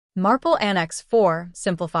MARPOL Annex IV,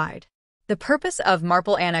 Simplified. The purpose of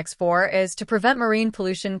MARPOL Annex IV is to prevent marine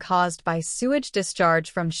pollution caused by sewage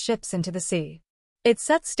discharge from ships into the sea. It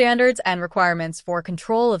sets standards and requirements for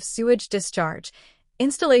control of sewage discharge,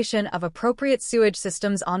 installation of appropriate sewage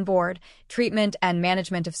systems on board, treatment and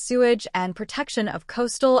management of sewage, and protection of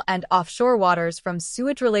coastal and offshore waters from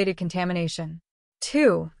sewage-related contamination.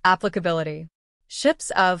 2. Applicability.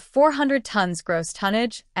 Ships of 400 tons gross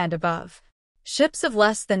tonnage and above. Ships of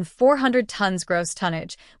less than 400 tons gross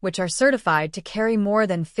tonnage, which are certified to carry more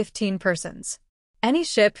than 15 persons. Any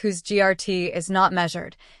ship whose GRT is not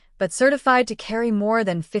measured, but certified to carry more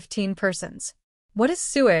than 15 persons. What is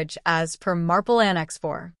sewage as per MARPOL Annex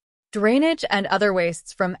IV? Drainage and other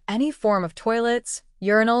wastes from any form of toilets,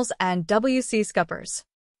 urinals, and WC scuppers.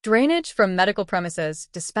 Drainage from medical premises,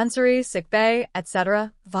 dispensary, sick bay,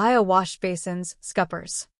 etc., via wash basins,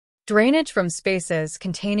 scuppers. Drainage from spaces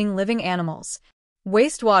containing living animals.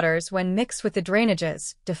 Wastewaters when mixed with the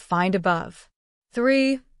drainages, defined above.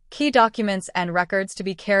 3. Key documents and records to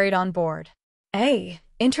be carried on board. A.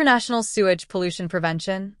 International Sewage Pollution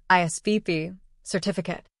Prevention, ISPP,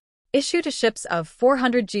 certificate. Issued to ships of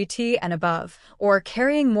 400 GT and above, or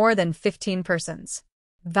carrying more than 15 persons.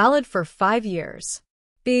 Valid for 5 years.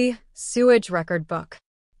 B. Sewage record book.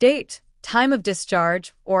 Date, time of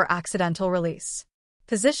discharge, or accidental release.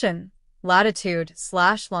 Position,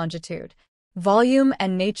 latitude/longitude. Volume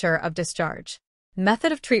and nature of discharge.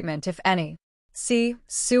 Method of treatment, if any. C.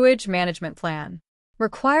 Sewage management plan.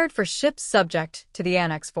 Required for ships subject to the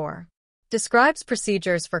Annex IV. Describes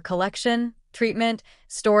procedures for collection, treatment,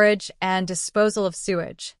 storage, and disposal of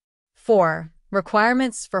sewage. 4.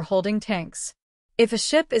 Requirements for holding tanks. If a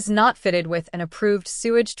ship is not fitted with an approved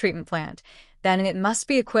sewage treatment plant, then it must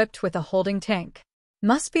be equipped with a holding tank.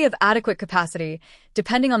 Must be of adequate capacity,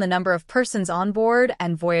 depending on the number of persons on board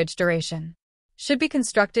and voyage duration. Should be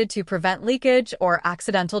constructed to prevent leakage or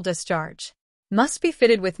accidental discharge. Must be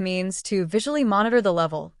fitted with means to visually monitor the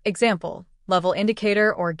level, example, level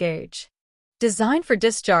indicator or gauge. Designed for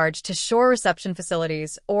discharge to shore reception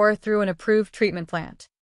facilities or through an approved treatment plant.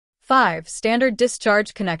 5. Standard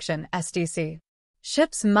Discharge Connection, SDC.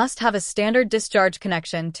 Ships must have a standard discharge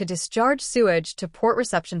connection to discharge sewage to port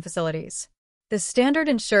reception facilities. The standard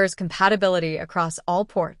ensures compatibility across all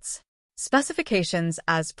ports. Specifications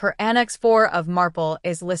as per Annex IV of MARPOL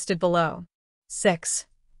is listed below. 6.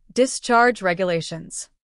 Discharge regulations.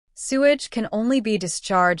 Sewage can only be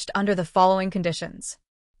discharged under the following conditions.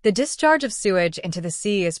 The discharge of sewage into the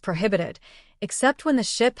sea is prohibited, except when the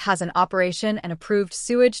ship has an operation and approved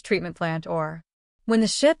sewage treatment plant or when the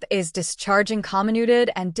ship is discharging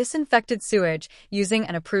comminuted and disinfected sewage using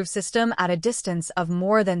an approved system at a distance of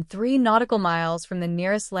more than 3 nautical miles from the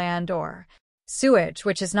nearest land, or sewage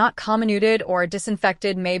which is not comminuted or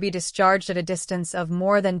disinfected may be discharged at a distance of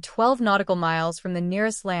more than 12 nautical miles from the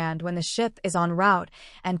nearest land when the ship is en route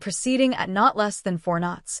and proceeding at not less than 4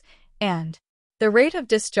 knots, and the rate of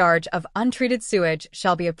discharge of untreated sewage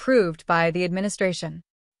shall be approved by the administration.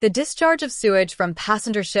 The discharge of sewage from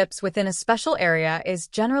passenger ships within a special area is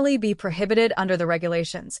generally be prohibited under the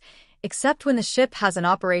regulations, except when the ship has an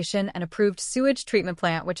operation and approved sewage treatment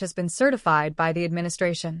plant which has been certified by the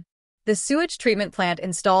administration. The sewage treatment plant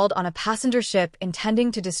installed on a passenger ship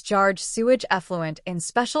intending to discharge sewage effluent in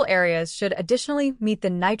special areas should additionally meet the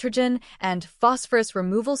nitrogen and phosphorus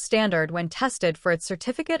removal standard when tested for its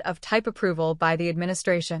certificate of type approval by the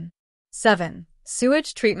administration. 7.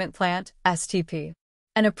 Sewage treatment plant, STP.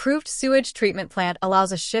 An approved sewage treatment plant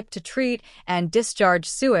allows a ship to treat and discharge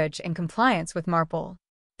sewage in compliance with MARPOL.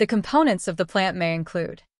 The components of the plant may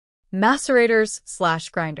include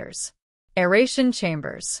macerators/grinders, aeration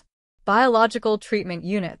chambers, biological treatment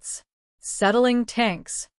units, settling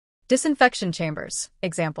tanks, disinfection chambers,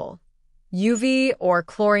 example, UV or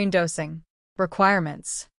chlorine dosing.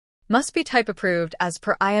 Requirements. Must be type approved as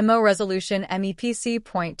per IMO Resolution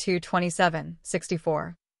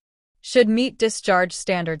MEPC.227/64. Should meet discharge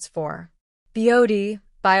standards for BOD,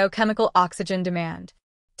 biochemical oxygen demand,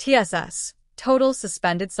 TSS, total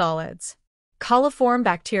suspended solids, coliform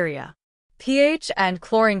bacteria, pH and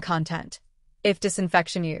chlorine content, if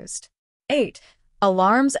disinfection used. 8.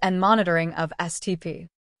 Alarms and monitoring of STP.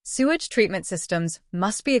 Sewage treatment systems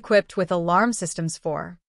must be equipped with alarm systems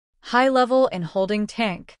for high level in holding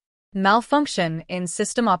tank, malfunction in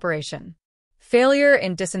system operation, failure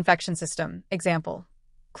in disinfection system, example,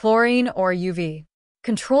 chlorine or UV.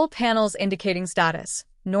 Control panels indicating status,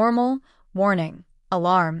 normal, warning,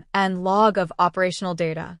 alarm, and log of operational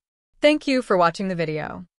data. Thank you for watching the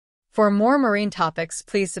video. For more marine topics,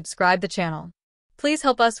 please subscribe the channel. Please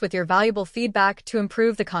help us with your valuable feedback to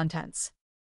improve the contents.